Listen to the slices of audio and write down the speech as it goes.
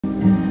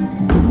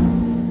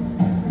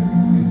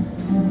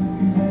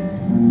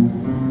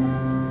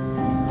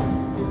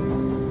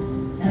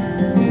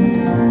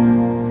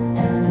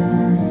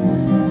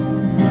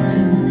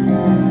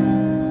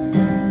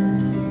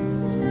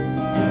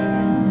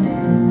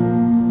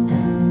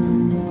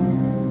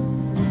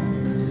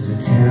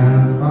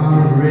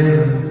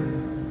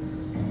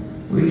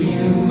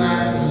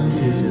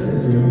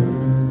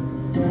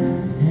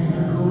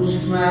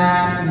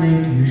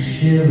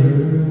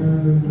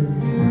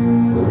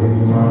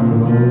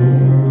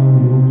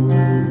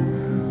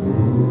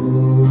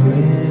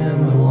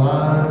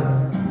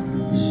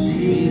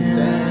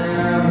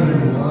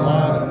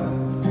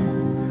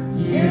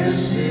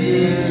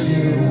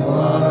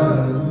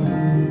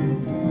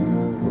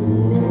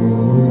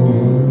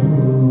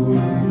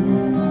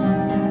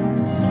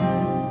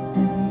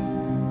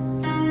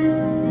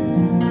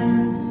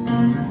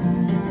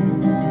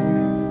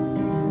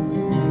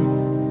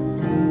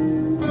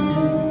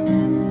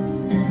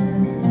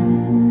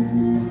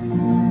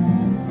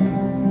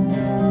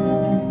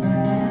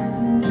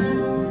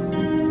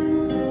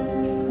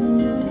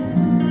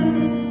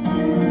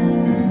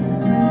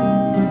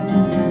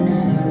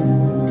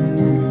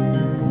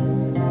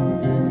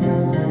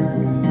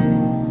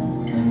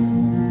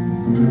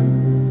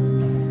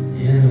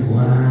And the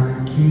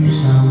wine keeps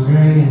on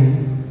bringing,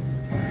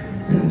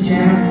 and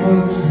town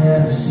folks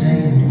have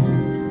singing,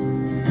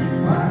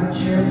 while the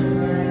church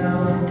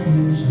bell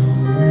keeps on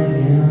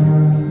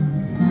ringing,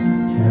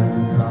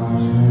 traveling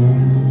calls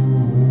home.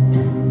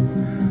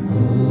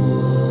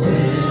 Oh,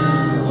 in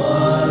the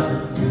water,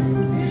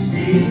 it's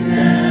deep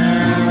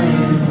down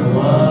in the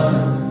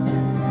water.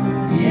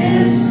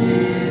 Yes,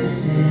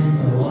 it's in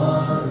the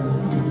water.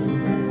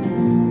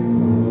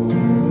 Oh,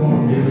 come on,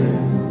 do it.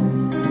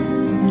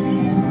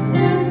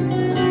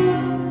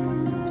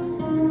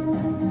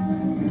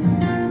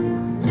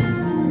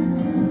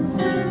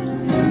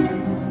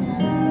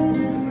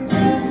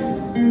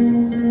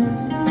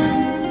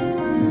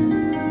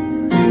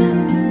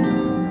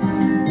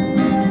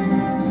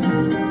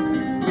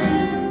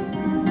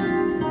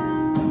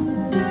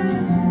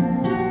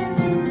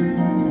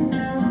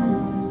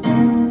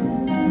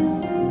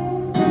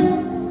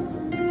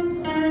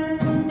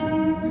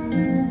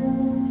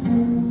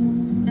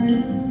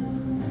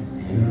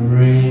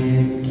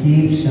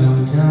 Keeps on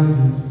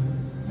dumping,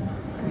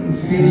 and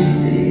fish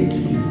they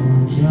keep on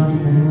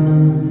jumping,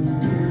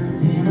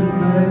 and the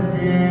mud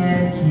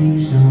that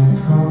keeps on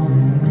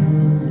pumping,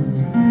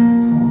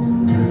 pumping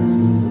right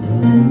through the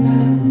road.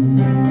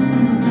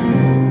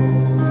 Oh,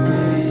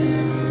 in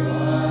the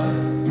water,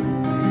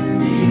 it's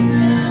deep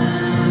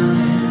down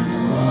in the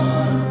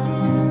water.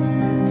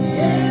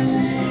 Yes,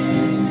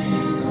 it's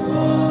in the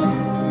water.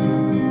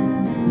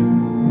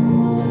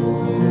 Oh,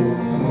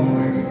 come on,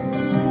 Ricky.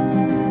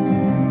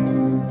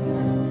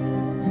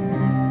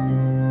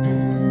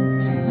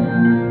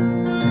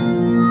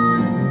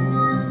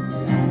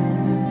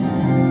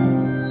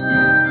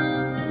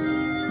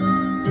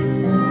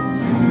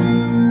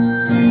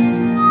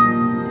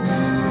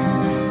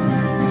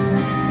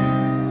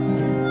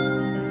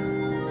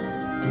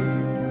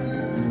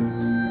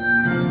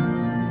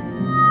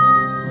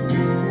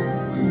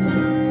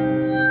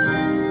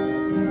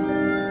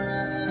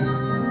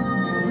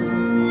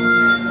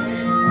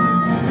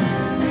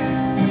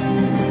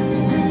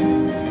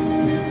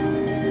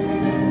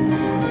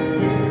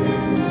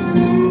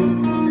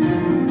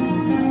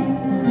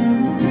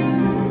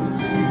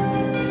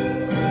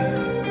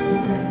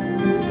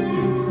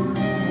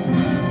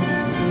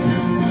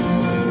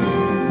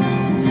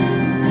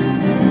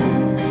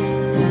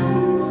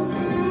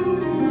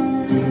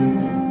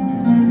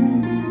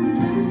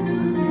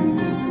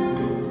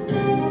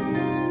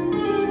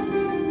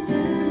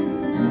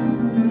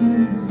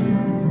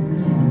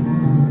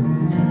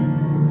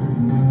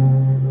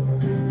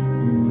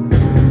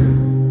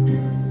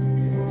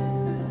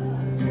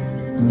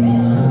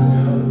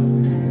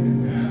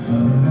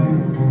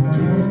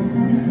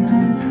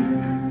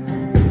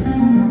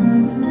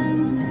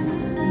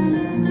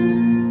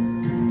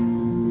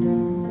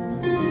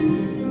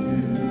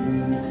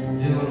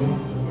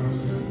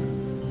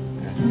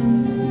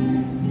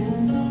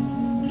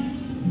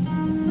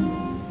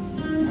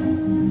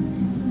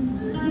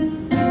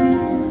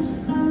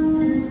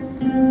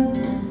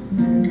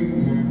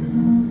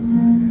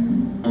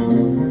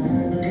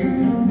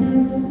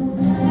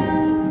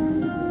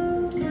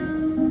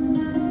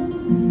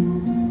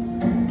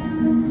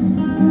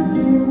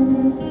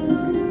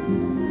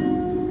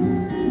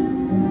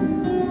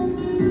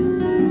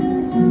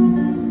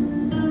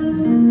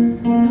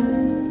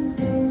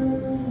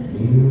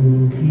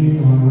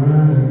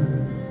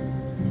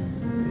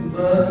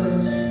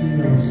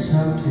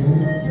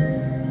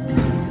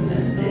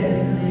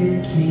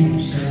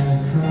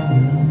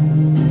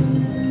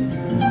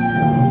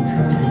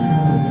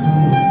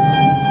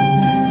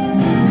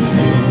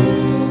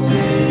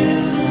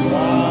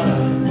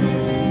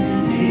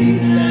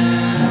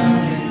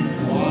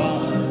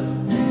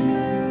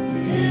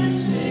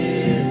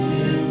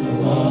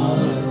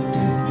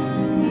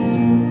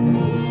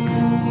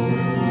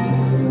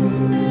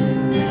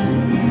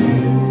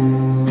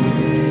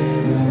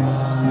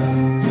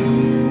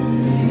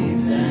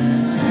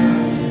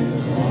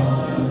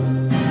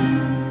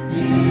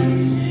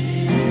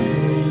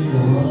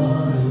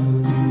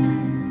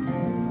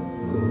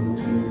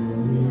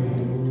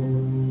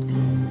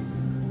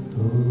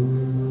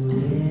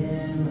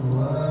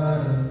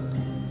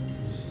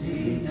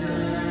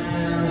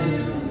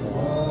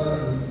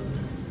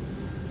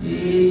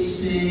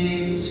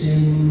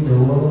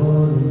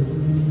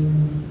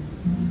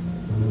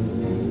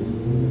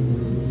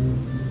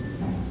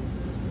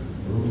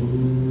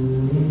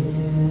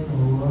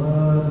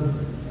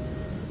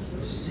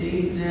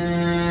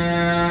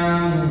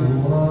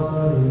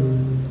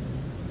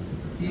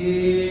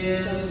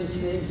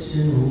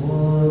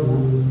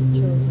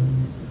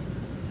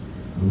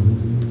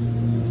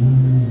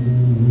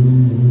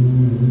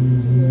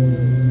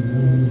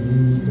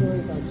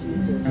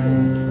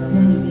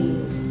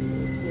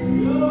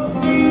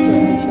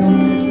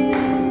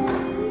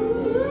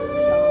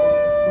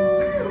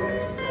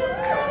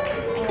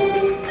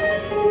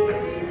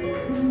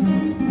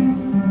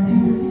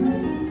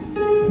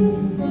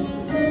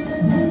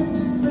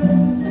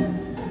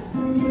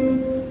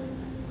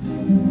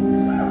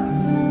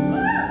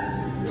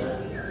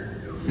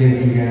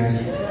 Thank you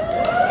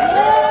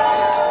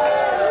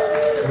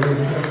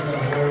guys.